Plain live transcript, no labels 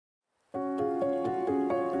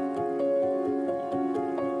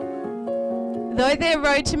Though their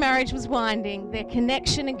road to marriage was winding, their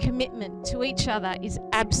connection and commitment to each other is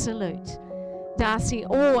absolute. Darcy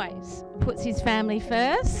always puts his family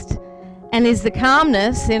first and is the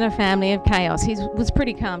calmness in a family of chaos. He was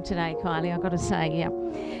pretty calm today, Kylie, I've got to say, yeah.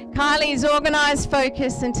 Kylie is organised,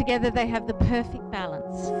 focused, and together they have the perfect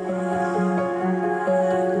balance.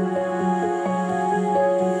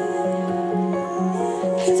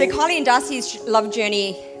 So Kylie and Darcy's love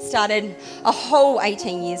journey started a whole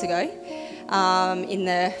 18 years ago in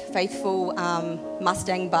the faithful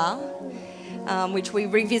Mustang bar, which we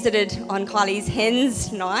revisited on Kylie's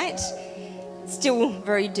hens night. Still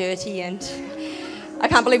very dirty, and I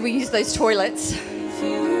can't believe we used those toilets.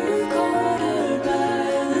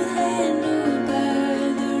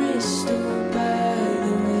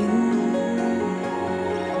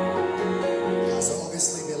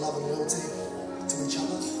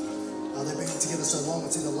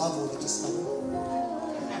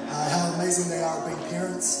 How amazing they are at being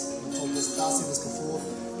parents. I've told Darcy this before,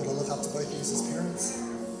 but I look up to both of you as parents.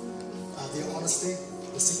 Their honesty,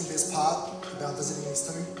 the second best part about visiting these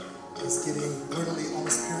two is getting brutally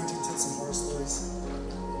honest parenting tips and horror stories.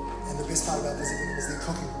 And the best part about visiting them is their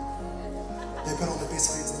cooking. They put on the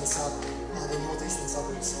best feeds in the northeastern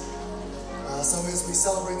suburbs. So as we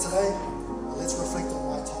celebrate today, let's reflect on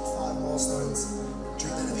my top 5 milestones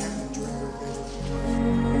that have happened during your engagement.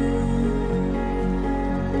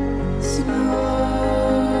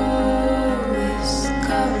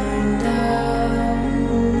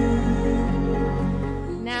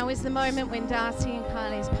 Now is the moment when Darcy and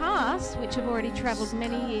Kylie's past, which have already travelled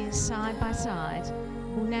many years side by side,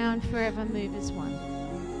 will now and forever move as one.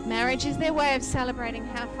 Marriage is their way of celebrating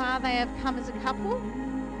how far they have come as a couple.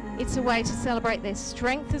 It's a way to celebrate their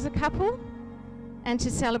strength as a couple and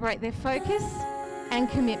to celebrate their focus and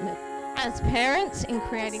commitment as parents in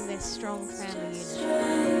creating their strong family unit.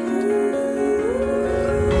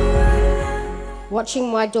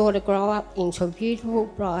 Watching my daughter grow up into a beautiful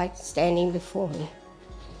bride standing before me.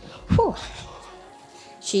 Whew.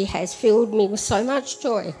 She has filled me with so much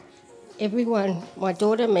joy. Everyone my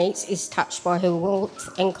daughter meets is touched by her warmth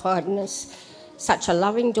and kindness. Such a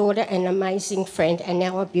loving daughter, an amazing friend, and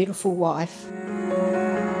now a beautiful wife.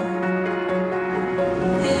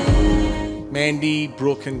 Mandy,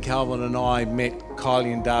 Brooke and Calvin and I met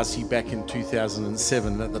Kylie and Darcy back in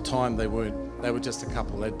 2007. At the time they were just a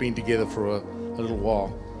couple. They'd been together for a little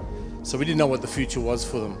while. So we didn't know what the future was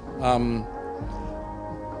for them.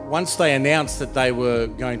 Once they announced that they were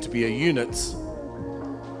going to be a unit,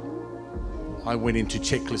 I went into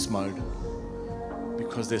checklist mode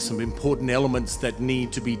because there's some important elements that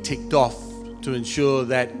need to be ticked off to ensure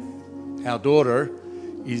that our daughter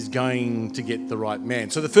is going to get the right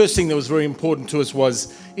man. So the first thing that was very important to us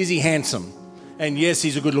was, is he handsome? And yes,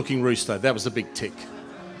 he's a good-looking rooster. That was a big tick.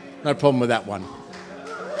 No problem with that one.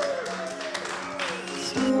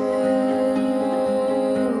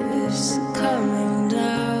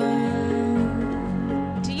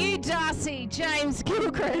 To you, Darcy, James,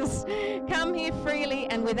 Gilchrist, come here freely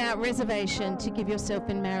and without reservation to give yourself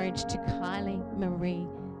in marriage to Kylie Marie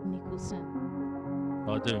Nicholson.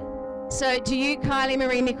 I do. So do you, Kylie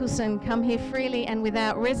Marie Nicholson, come here freely and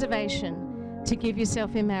without reservation to give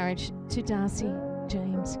yourself in marriage to Darcy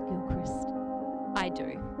James Gilchrist? I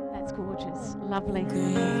do. That's gorgeous. Lovely.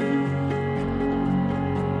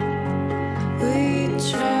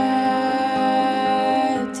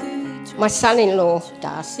 My son-in-law,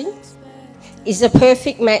 Darcy, is a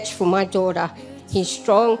perfect match for my daughter. He's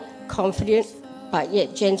strong, confident, but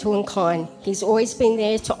yet gentle and kind. He's always been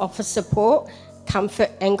there to offer support,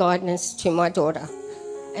 comfort and guidance to my daughter.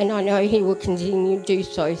 And I know he will continue to do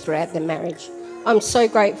so throughout the marriage. I'm so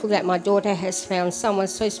grateful that my daughter has found someone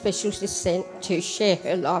so special to share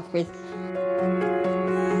her life with.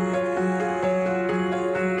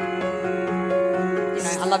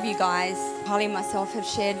 I love you guys. Kylie and myself have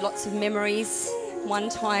shared lots of memories. One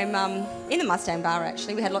time in the Mustang bar,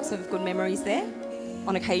 actually, we had lots of good memories there.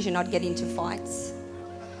 On occasion, I'd get into fights.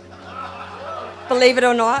 Believe it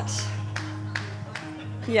or not.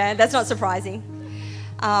 Yeah, that's not surprising.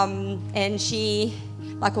 And she,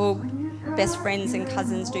 like all best friends and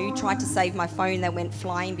cousins do, tried to save my phone that went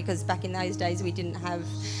flying, because back in those days we didn't have,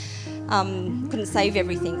 couldn't save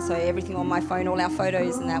everything, so everything on my phone, all our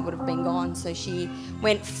photos and that would have been gone. So she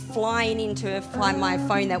went flying into my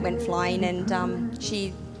phone that went flying, and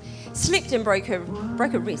she slipped and broke her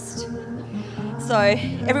wrist. So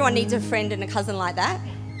everyone needs a friend and a cousin like that.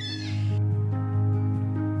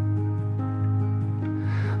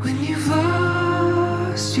 When you've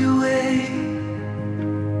lost your way.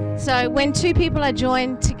 So when two people are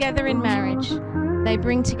joined together in marriage, they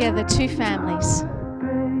bring together two families,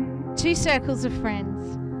 2 circles of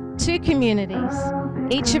friends, 2 communities.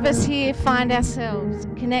 Each of us here find ourselves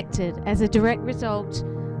connected as a direct result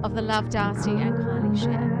of the love Darcy and Kylie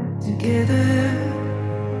share. Together.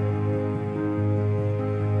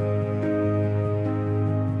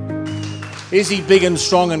 Is he big and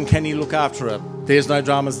strong and can he look after her? There's no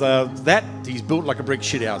dramas there. That, he's built like a brick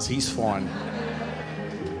shithouse. He's fine.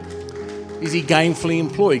 Is he gainfully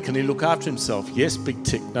employed? Can he look after himself? Yes, big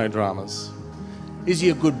tick, no dramas. Is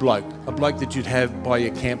he a good bloke? A bloke that you'd have by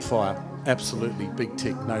your campfire? Absolutely, big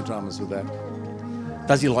tick, no dramas with that.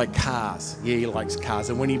 Does he like cars? Yeah, he likes cars.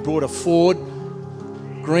 And when he brought a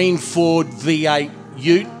green Ford V8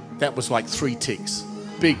 ute, that was like 3 ticks.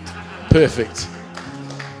 Big, perfect.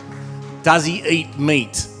 Does he eat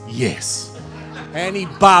meat? Yes. And he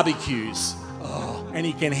barbecues. Oh, and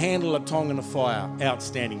he can handle a tong and a fire.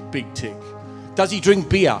 Outstanding. Big tick. Does he drink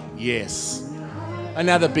beer? Yes.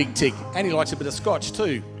 Another big tick. And he likes a bit of scotch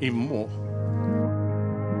too. Even more.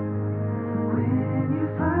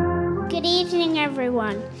 Good evening,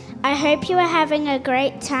 everyone. I hope you are having a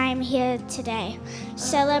great time here today,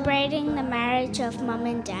 celebrating the marriage of Mum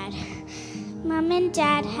and Dad. Mum and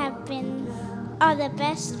Dad are the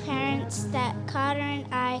best parents that Carter and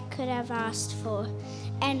I could have asked for,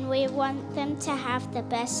 and we want them to have the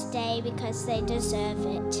best day because they deserve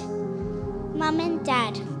it. Mum and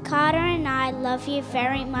Dad, Carter and I love you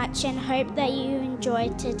very much and hope that you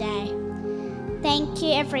enjoyed today. Thank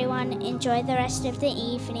you, everyone. Enjoy the rest of the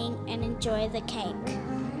evening and enjoy the cake.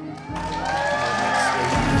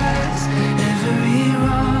 Every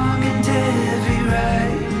wrong and every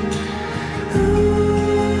right. Ooh.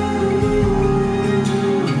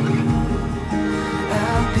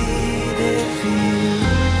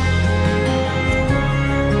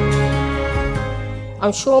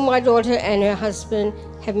 I'm sure my daughter and her husband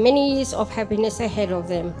have many years of happiness ahead of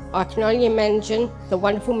them. I can only imagine the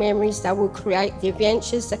wonderful memories they will create, the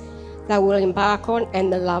adventures they will embark on,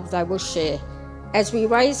 and the love they will share. As we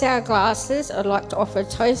raise our glasses, I'd like to offer a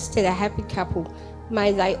toast to the happy couple.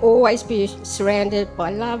 May they always be surrounded by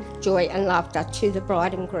love, joy, and laughter. To the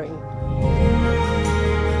bride and groom.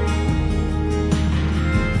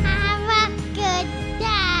 Have a good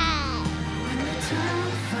day.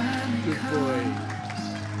 Good boy.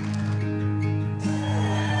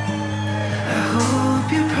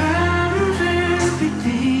 You're proud of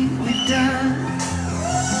everything we've done,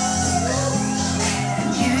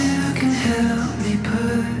 and you can help me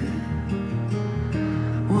put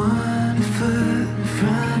one foot in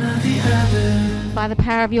front of the other. By the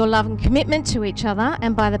power of your love and commitment to each other,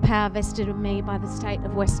 and by the power vested in me by the state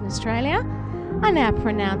of Western Australia, I now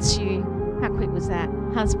pronounce you, how quick was that,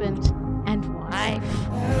 husband and wife.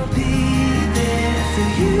 I'll be there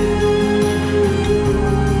for you.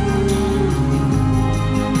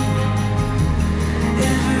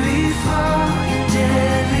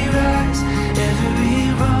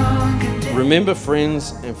 Remember,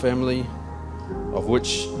 friends and family, of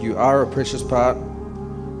which you are a precious part.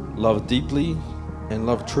 Love deeply and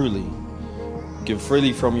love truly. Give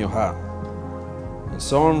freely from your heart. And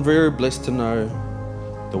so I'm very blessed to know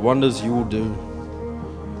the wonders you will do,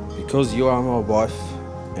 because you are my wife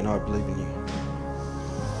and I believe in you.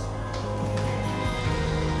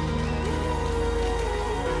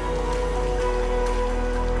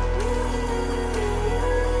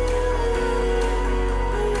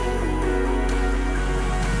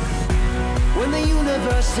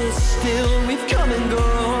 Sit still, we've come and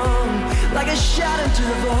gone, like a shadow to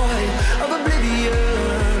the void of oblivion.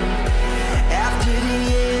 After the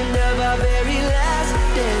end of our very last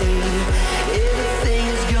day, everything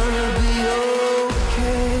is gonna be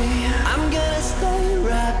okay. I'm gonna stay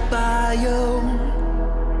right by you.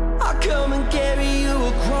 I'll come and carry you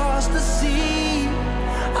across the sea.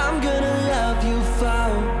 I'm gonna